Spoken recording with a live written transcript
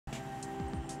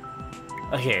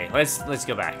Okay, let's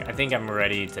go back. I think I'm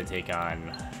ready to take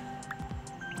on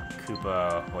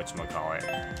Koopa,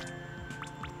 whatchamacallit?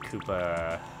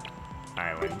 Koopa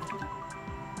Island.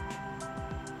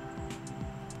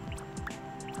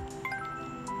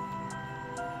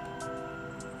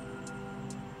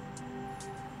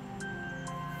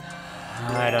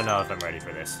 I don't know if I'm ready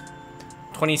for this.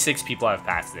 26 people have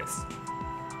passed this.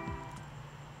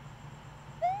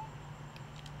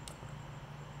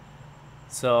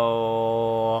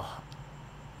 So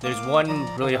there's one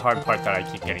really hard part that I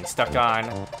keep getting stuck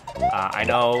on. I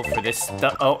know for this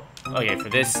oh, okay, for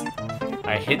this,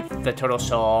 I hit the turtle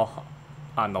shell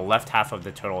on the left half of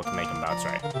the turtle to make him bounce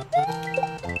right.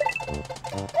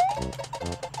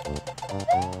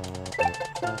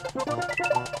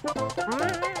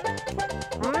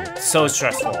 So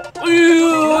stressful.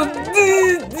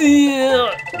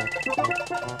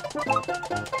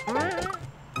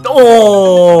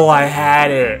 Oh, I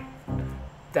had it.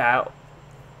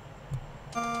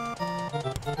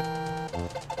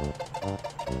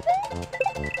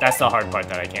 That's the hard part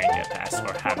that I can't get past,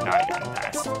 or have not gotten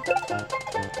past.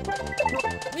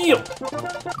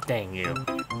 Dang you.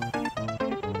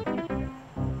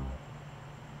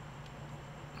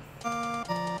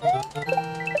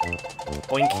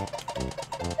 Boink.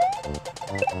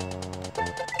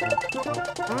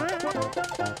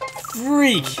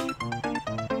 Freak!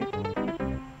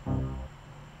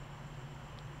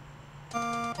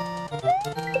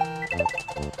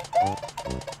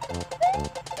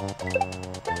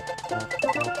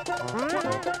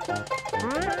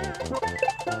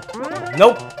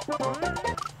 Nope.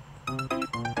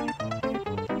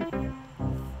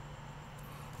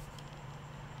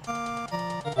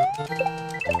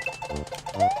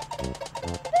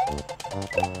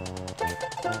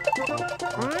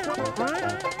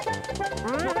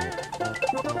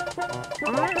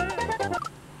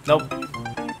 Nope.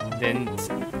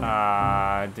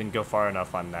 Didn't go far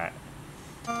enough on that.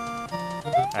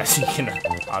 As you can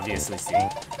obviously see.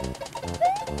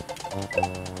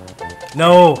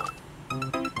 No!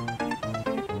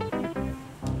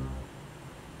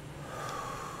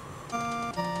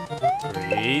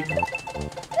 Breathe.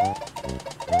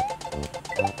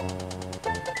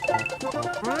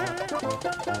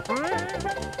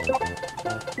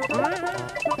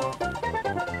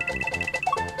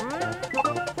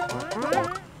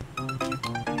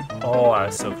 Oh, I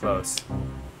was so close.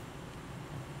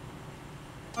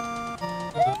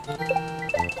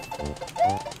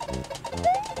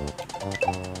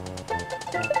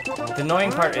 The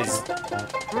annoying part is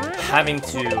having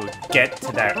to get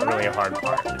to that really hard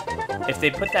part. If they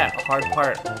put that hard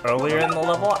part earlier in the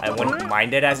level, I wouldn't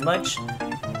mind it as much.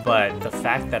 But the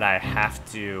fact that I have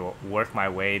to work my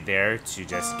way there to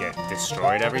just get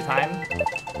destroyed every time,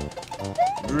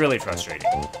 really frustrating.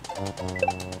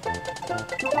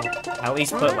 At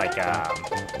least put like a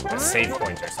save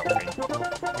point or something.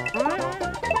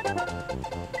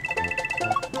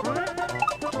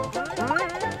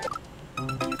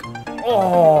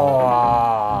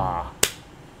 Oh!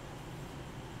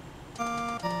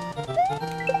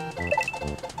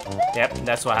 Yep,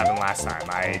 that's what happened last time.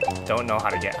 I don't know how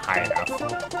to get high enough.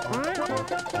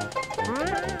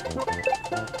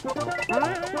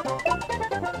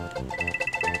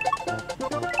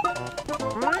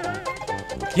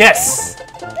 Yes!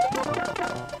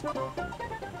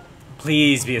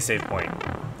 Please be a save point.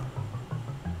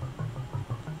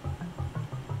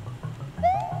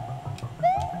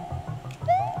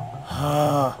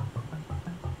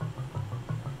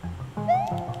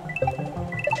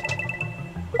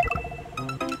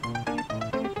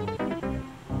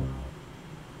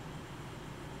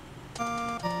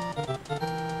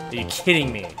 Are you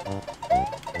kidding me?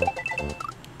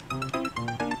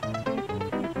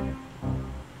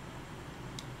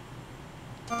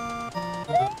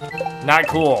 Not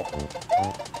cool.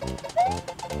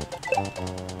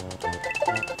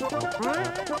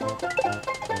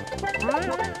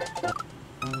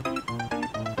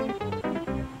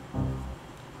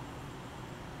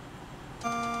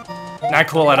 Not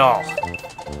cool at all.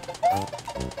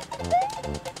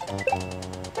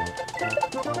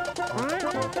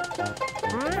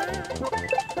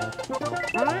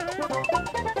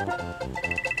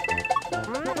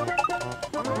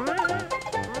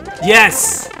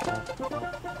 Yes!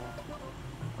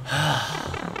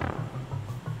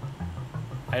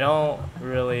 I don't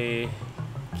really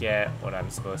get what I'm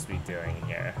supposed to be doing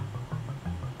here.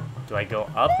 Do I go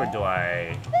up or do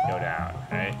I go down,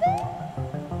 right?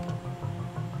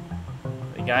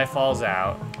 The guy falls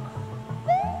out.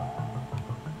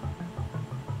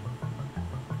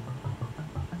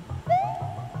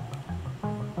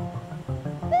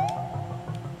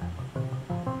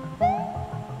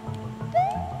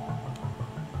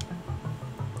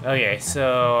 Okay,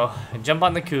 so I jump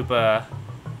on the Koopa.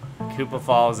 Koopa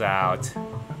falls out.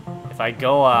 If I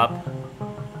go up,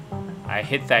 I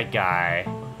hit that guy.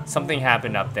 Something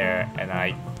happened up there, and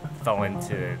I fell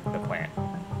into the plant.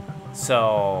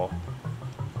 So,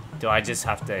 do I just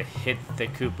have to hit the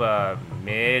Koopa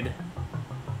mid?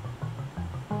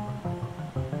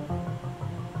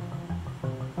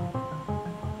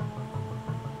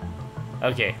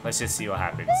 Okay, let's just see what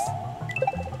happens.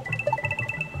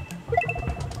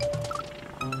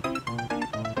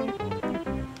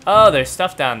 Oh, there's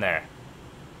stuff down there.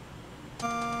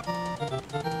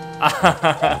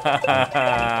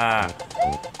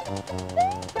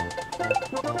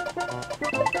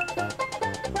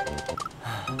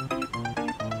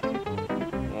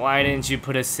 Why didn't you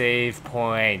put a save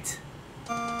point?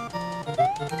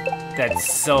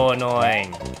 That's so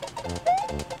annoying.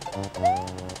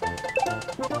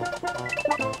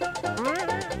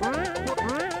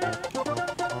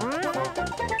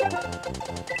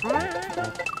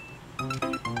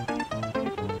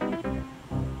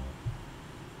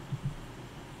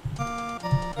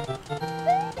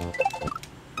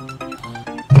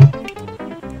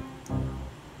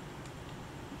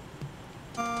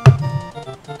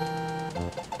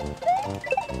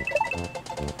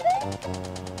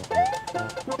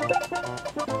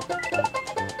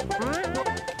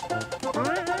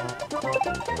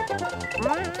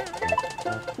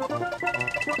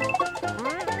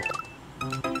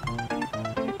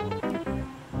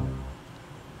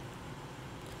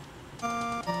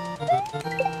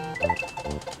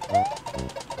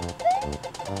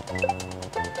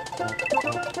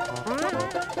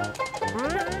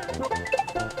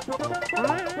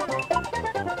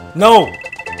 No!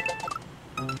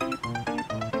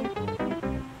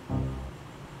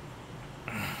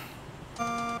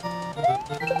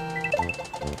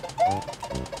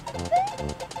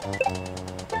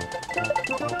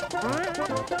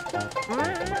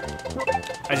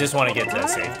 I just want to get to a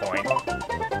save point.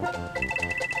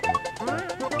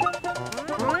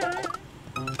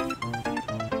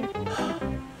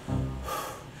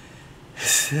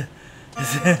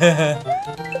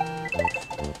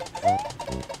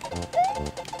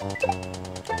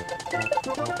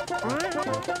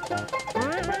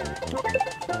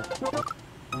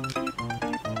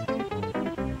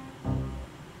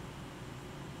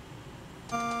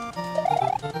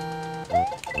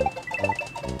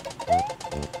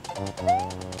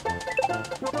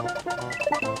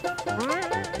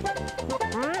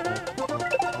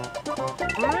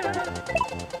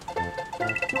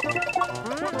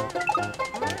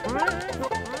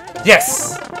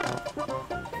 Yes!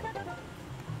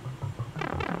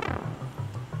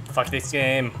 Fuck this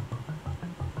game.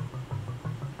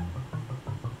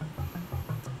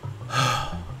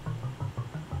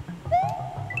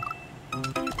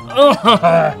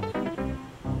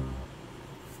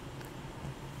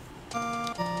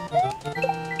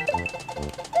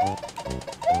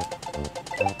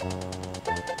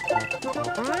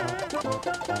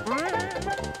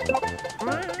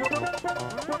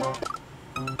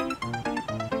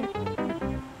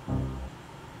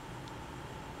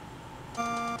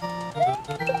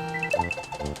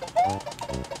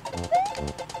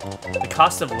 The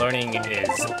cost of learning is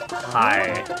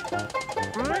high.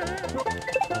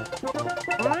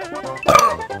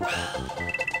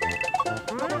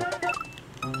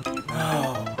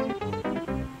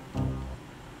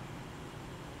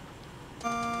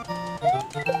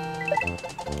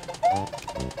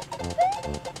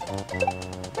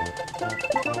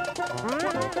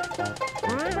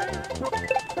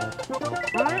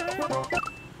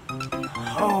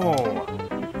 Oh.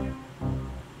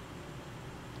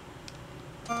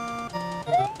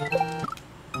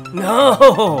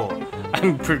 No!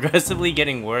 I'm progressively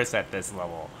getting worse at this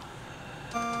level.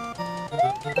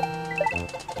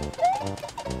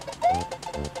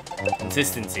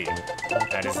 Consistency.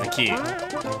 That is the key.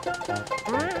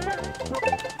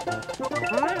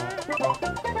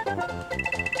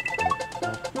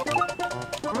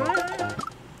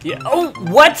 Yeah. Oh,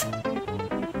 what?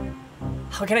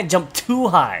 How can I jump too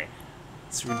high?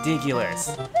 It's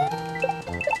ridiculous.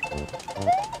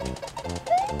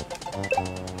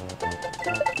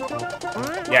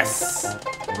 Yes.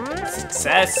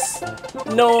 Success.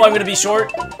 No, I'm gonna be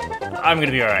short. I'm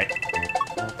gonna be alright.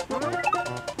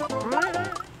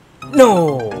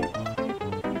 No.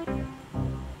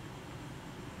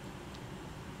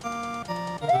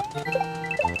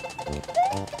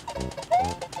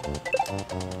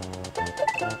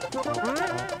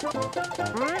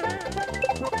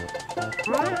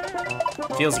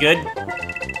 Feels good.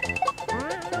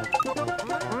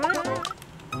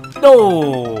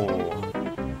 No.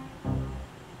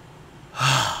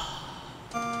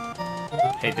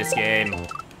 this game.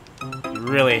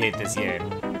 Really hate this game.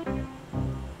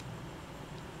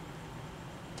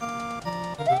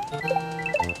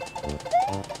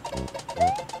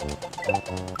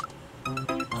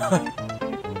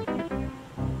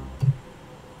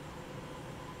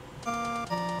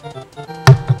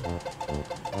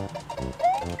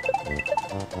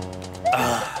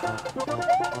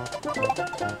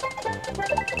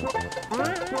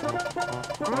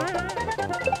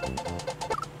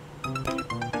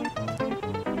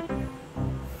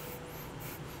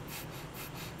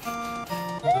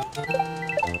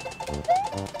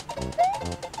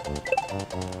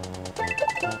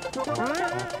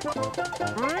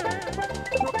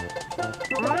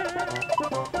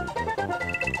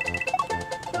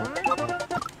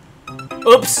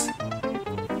 Oops!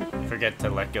 Forget to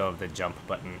let go of the jump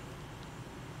button.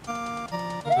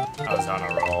 I was on a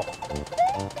roll.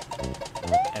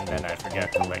 And then I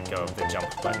forgot to let go of the jump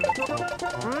button.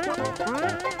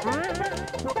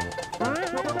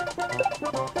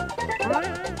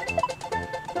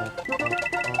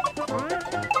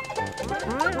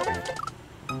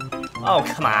 Oh,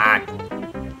 come on!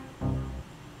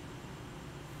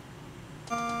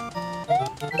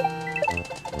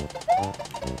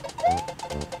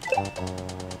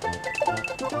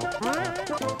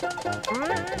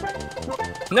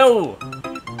 No!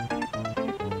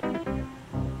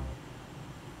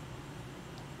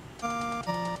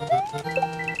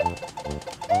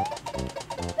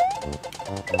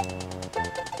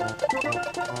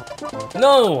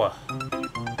 No!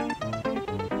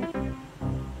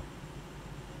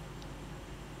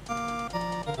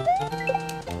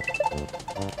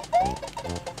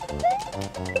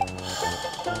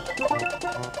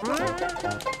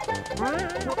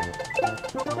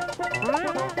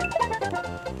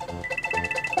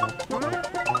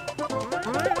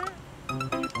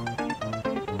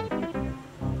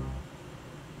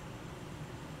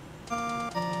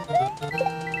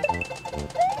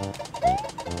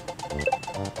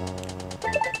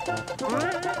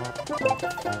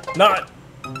 Not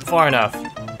far enough.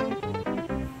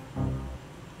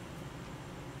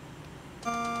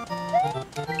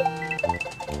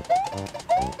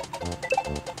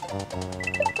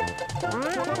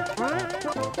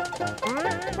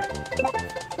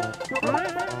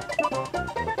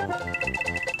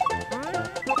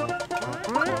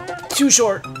 Too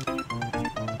short.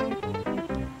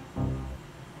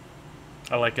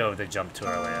 I let go of the jump too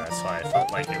early, that's why I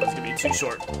felt like it was gonna be too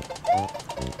short.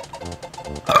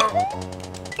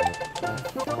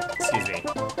 Excuse me.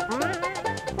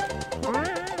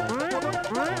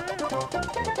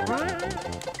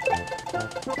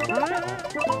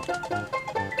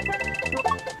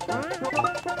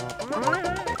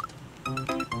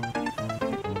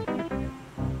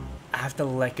 I have to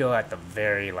let go at the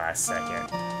very last second.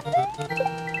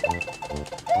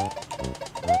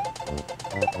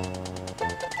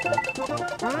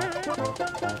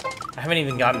 I haven't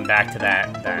even gotten back to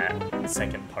that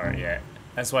second part yet.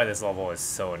 That's why this level is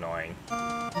so annoying.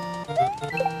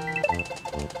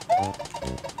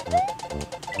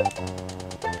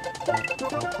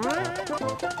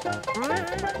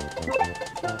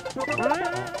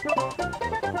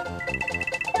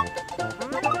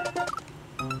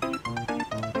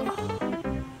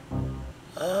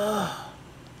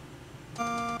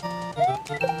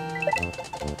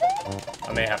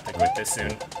 I may have to quit this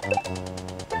soon.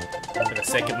 For the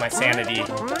sake of my sanity.